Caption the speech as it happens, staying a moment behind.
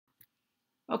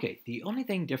Okay, the only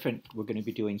thing different we're going to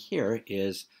be doing here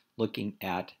is looking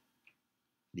at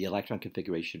the electron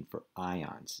configuration for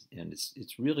ions. And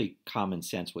it's really common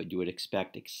sense what you would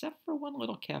expect, except for one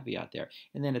little caveat there.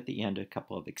 And then at the end, a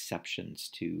couple of exceptions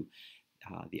to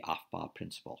the Aufbau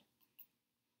principle.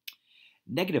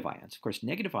 Negative ions. Of course,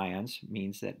 negative ions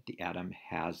means that the atom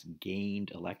has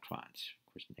gained electrons.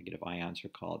 Of course, negative ions are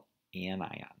called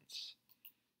anions.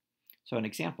 So an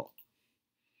example.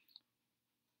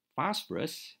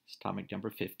 Phosphorus is atomic number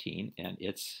 15, and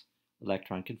its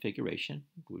electron configuration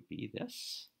would be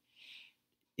this.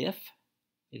 If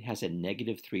it has a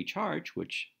 -3 charge,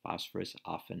 which phosphorus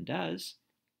often does,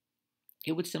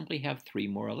 it would simply have 3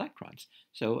 more electrons.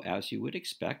 So as you would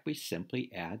expect, we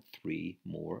simply add 3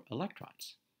 more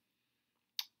electrons.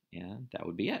 And that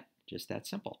would be it, just that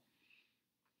simple.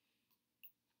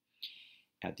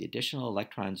 Add the additional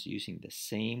electrons using the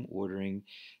same ordering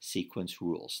sequence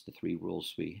rules, the 3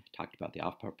 rules we talked about, the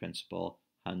Aufbau principle,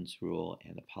 Hund's rule,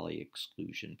 and the Pauli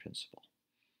exclusion principle.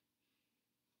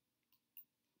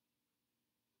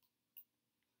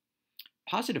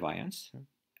 Positive ions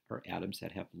are atoms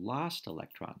that have lost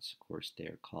electrons. Of course,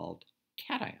 they're called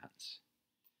cations.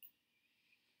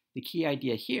 The key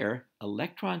idea here,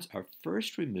 electrons are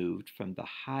first removed from the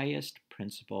highest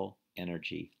principal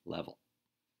energy level.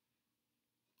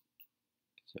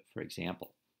 So, for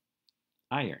example,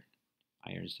 iron.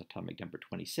 Iron is atomic number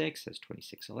 26, has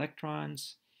 26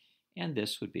 electrons, and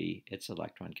this would be its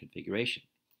electron configuration.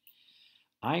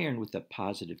 Iron with a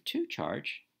 +2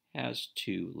 charge has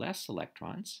 2 less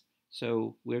electrons,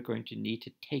 so we're going to need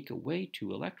to take away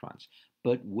 2 electrons.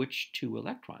 But which 2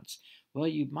 electrons? Well,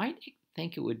 you might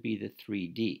think it would be the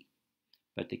 3D,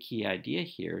 but the key idea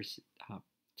here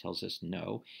tells us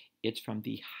no, it's from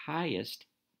the highest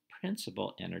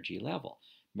principal energy level.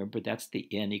 Remember, that's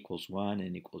the n equals 1,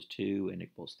 n equals 2, n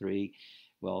equals 3.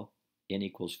 Well, n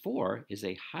equals 4 is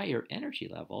a higher energy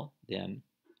level than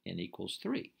n equals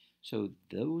 3. So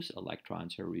those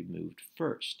electrons are removed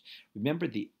first. Remember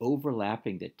the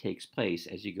overlapping that takes place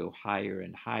as you go higher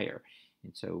and higher.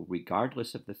 And so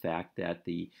regardless of the fact that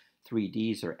the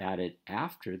 3Ds are added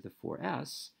after the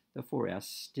 4s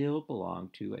still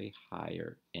belong to a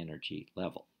higher energy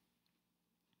level.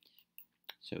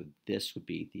 So this would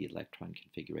be the electron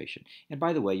configuration. And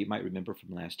by the way, you might remember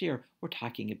from last year, we're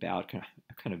talking about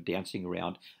kind of dancing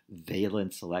around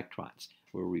valence electrons.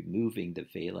 We're removing the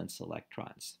valence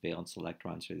electrons. Valence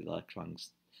electrons are the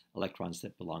electrons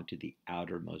that belong to the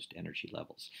outermost energy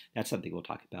levels. That's something we'll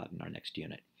talk about in our next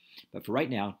unit. But for right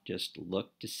now, just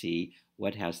look to see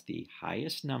what has the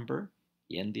highest number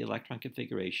in the electron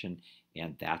configuration,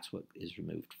 and that's what is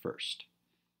removed first.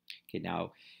 Okay,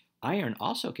 now, iron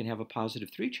also can have a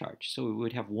 +3 charge, so we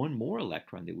would have 1 more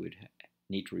electron that we would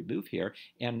need to remove here,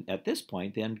 and at this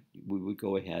point, then we would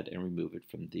go ahead and remove it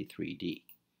from the 3D,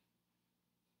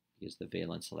 because the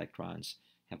valence electrons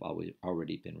have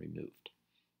already been removed.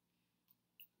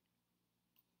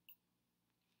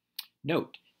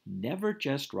 Note, never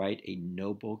just write a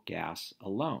noble gas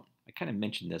alone. I kind of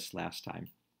mentioned this last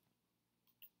time.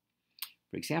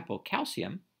 For example,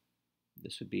 calcium,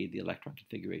 this would be the electron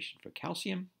configuration for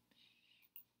calcium.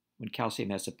 When calcium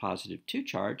has a +2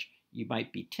 charge, you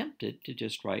might be tempted to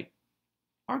just write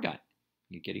argon.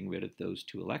 You're getting rid of those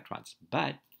 2 electrons,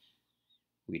 but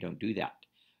we don't do that.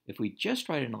 If we just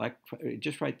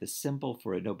write the symbol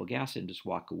for a noble gas and just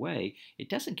walk away, it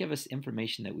doesn't give us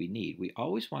information that we need. We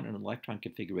always want an electron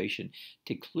configuration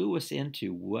to clue us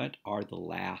into what are the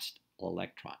last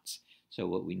electrons. So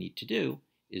what we need to do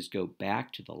is go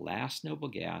back to the last noble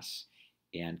gas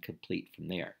and complete from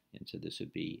there. And so this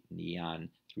would be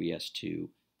neon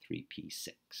 3s2,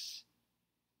 3p6.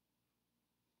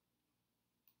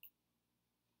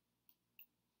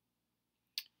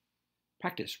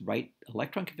 Practice. Write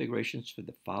electron configurations for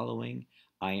the following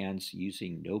ions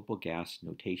using noble gas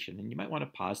notation. And you might want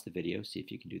to pause the video, see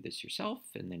if you can do this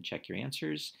yourself, and then check your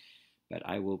answers. But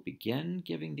I will begin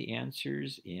giving the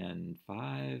answers in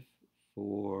 5,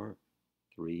 4,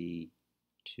 3,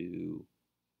 2,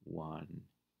 1,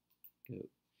 go. All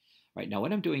right, now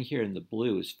what I'm doing here in the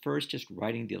blue is first just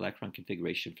writing the electron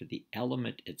configuration for the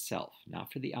element itself,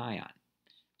 not for the ion.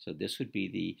 So this would be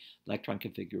the electron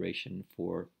configuration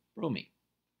for bromine.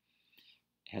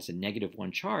 It has a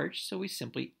 -1 charge, so we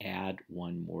simply add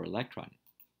 1 more electron.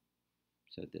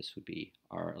 So this would be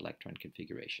our electron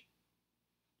configuration.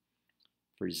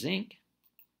 For zinc,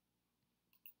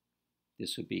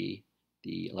 this would be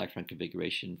the electron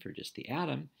configuration for just the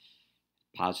atom.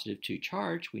 +2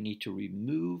 charge, we need to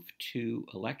remove 2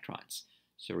 electrons.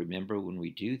 So remember, when we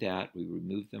do that, we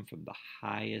remove them from the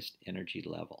highest energy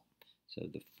level. So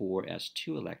the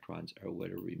 4s2 electrons are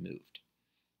what are removed.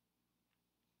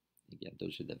 Again,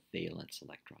 those are the valence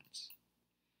electrons.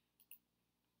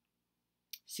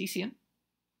 Cesium,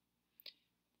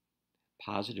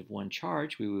 positive 1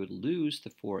 charge, we would lose the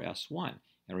 4s1.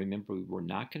 And remember, we're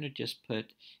not going to just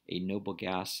put a noble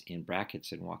gas in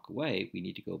brackets and walk away. We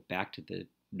need to go back to the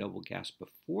noble gas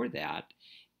before that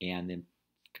and then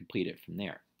complete it from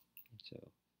there. So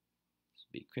this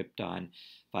would be krypton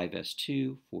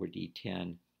 5s2,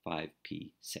 4d10,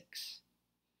 5p6.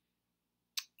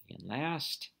 And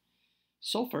last,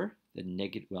 sulfur, the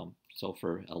negative, well,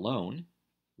 sulfur alone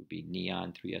would be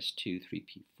neon 3s2,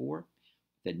 3p4.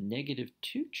 The negative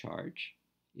 2 charge,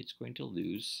 it's going to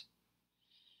lose,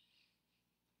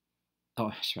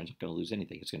 oh, sorry, it's not going to lose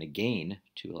anything. It's going to gain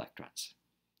 2 electrons.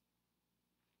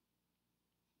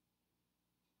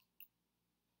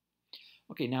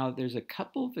 Okay, now there's a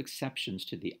couple of exceptions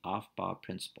to the Aufbau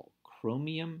principle,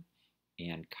 chromium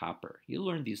and copper. You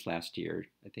learned these last year.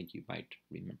 I think you might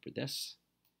remember this.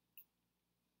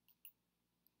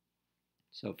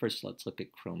 So first, let's look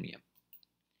at chromium.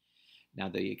 Now,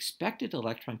 the expected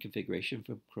electron configuration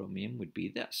for chromium would be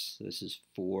this. So this is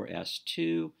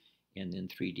 4s2, and then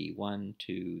 3d, 1,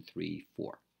 2, 3,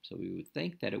 4. So we would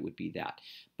think that it would be that.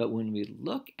 But when we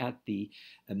look at the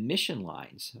emission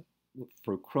lines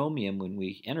for chromium, when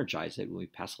we energize it, when we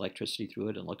pass electricity through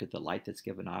it and look at the light that's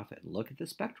given off and look at the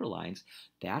spectral lines,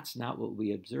 that's not what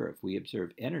we observe. We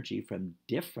observe energy from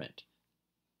different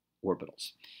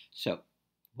orbitals. So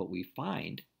what we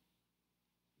find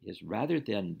is rather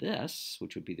than this,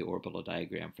 which would be the orbital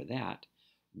diagram for that,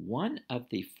 one of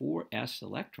the 4s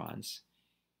electrons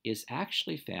is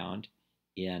actually found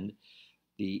in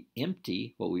the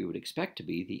empty, what we would expect to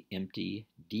be the empty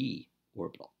d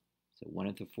orbital. So one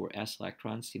of the 4s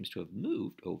electrons seems to have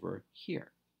moved over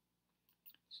here,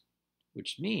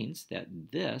 which means that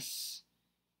this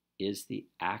is the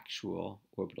actual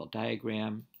orbital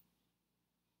diagram,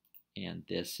 and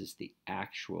this is the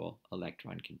actual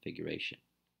electron configuration.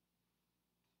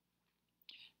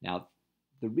 Now,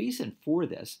 the reason for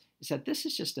this is that this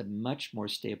is just a much more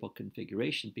stable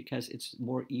configuration because it's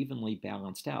more evenly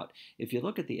balanced out. If you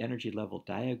look at the energy level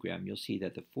diagram, you'll see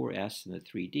that the 4s and the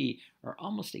 3d are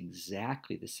almost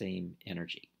exactly the same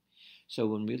energy. So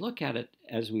when we look at it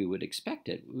as we would expect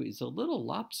it, it's a little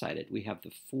lopsided. We have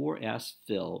the 4s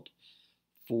filled,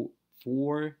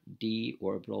 4d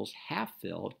orbitals half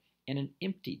filled, and an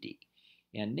empty d.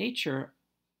 And nature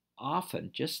often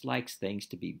just likes things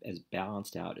to be as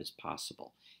balanced out as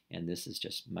possible. And this is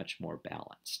just much more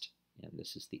balanced. And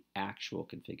this is the actual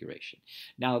configuration.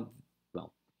 Now,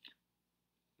 well,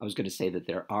 I was going to say that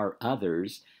there are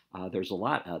others. There's a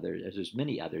lot others. There's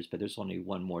many others, but there's only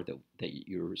one more that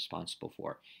you're responsible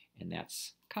for, and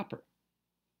that's copper.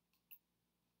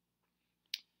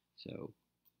 So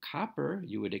copper,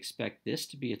 you would expect this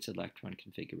to be its electron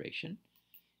configuration,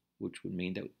 which would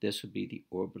mean that this would be the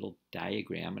orbital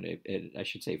diagram, and I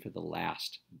should say for the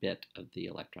last bit of the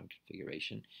electron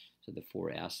configuration, so the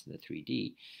 4s and the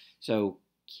 3d. So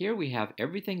here we have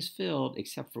everything's filled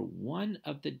except for one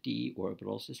of the d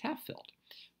orbitals is half filled.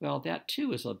 Well, that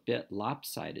too is a bit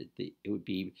lopsided. It would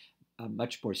be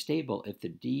much more stable if the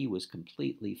d was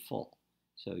completely full.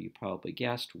 So you probably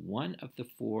guessed one of the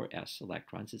 4s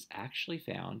electrons is actually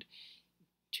found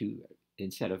to,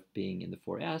 instead of being in the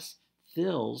 4s,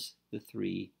 fills the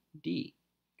 3d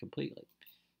completely.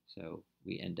 So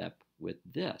we end up with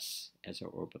this as our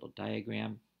orbital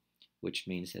diagram, which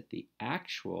means that the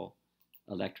actual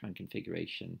electron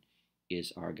configuration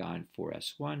is argon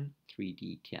 4s1,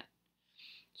 3d10.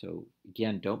 So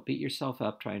again, don't beat yourself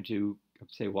up trying to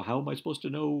say, well, how am I supposed to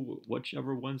know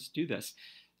whichever ones do this?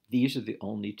 These are the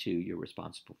only two you're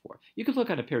responsible for. You can look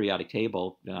at a periodic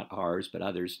table, not ours, but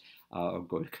others, or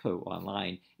go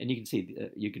online, and you can see,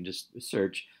 you can just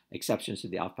search exceptions to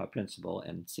the Aufbau principle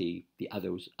and see the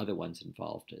other ones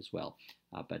involved as well.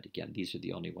 But again, these are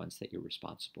the only ones that you're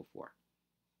responsible for.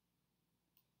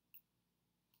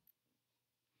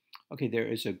 Okay, there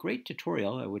is a great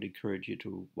tutorial I would encourage you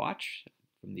to watch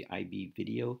from the IB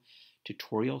video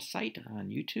tutorial site on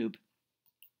YouTube.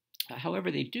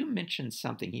 However, they do mention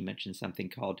something. He mentioned something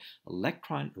called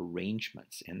electron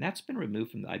arrangements, and that's been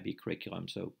removed from the IB curriculum,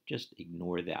 so just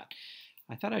ignore that.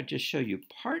 I thought I'd just show you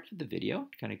part of the video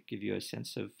to kind of give you a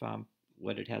sense of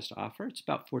what it has to offer. It's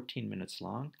about 14 minutes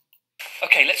long.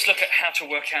 Okay, let's look at how to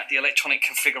work out the electronic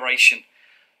configuration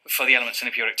for the elements in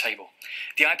a periodic table.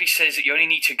 The IB says that you only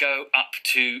need to go up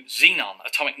to xenon,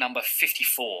 atomic number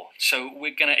 54. So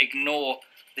we're going to ignore,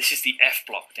 this is the F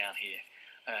block down here.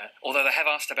 Although they have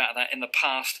asked about that in the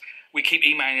past, we keep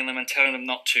emailing them and telling them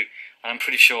not to. And I'm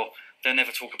pretty sure they'll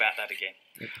never talk about that again.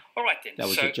 Yep. All right then. That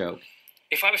was a joke.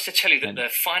 if I was to tell you that the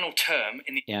final term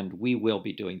in the... And we will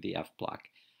be doing the F block.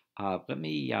 Let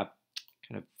me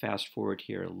kind of fast forward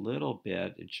here a little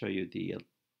bit and show you the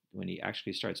when he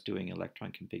actually starts doing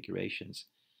electron configurations.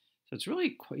 So it's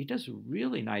really, he does a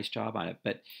really nice job on it.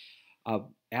 But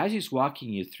as he's walking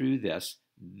you through this,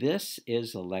 this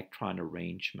is electron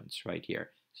arrangements right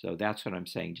here. So that's what I'm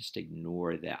saying, just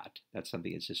ignore that. That's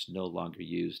something that's just no longer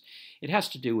used. It has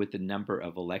to do with the number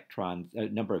of electrons,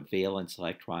 number of valence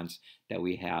electrons that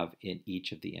we have in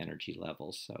each of the energy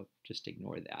levels. So just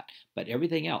ignore that. But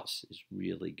everything else is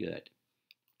really good.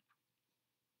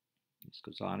 This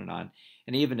goes on.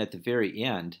 And even at the very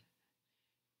end,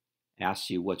 asks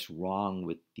you what's wrong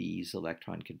with these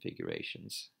electron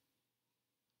configurations.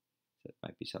 So it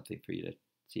might be something for you to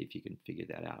see if you can figure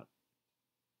that out.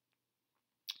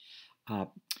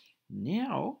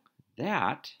 Now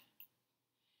that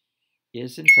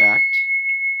is in fact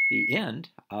the end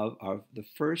of the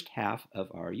first half of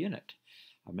our unit.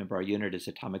 Remember, our unit is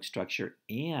atomic structure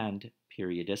and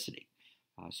periodicity.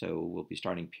 So we'll be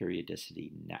starting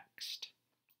periodicity next.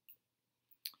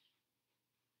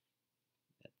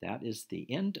 That is the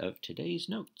end of today's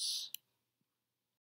notes.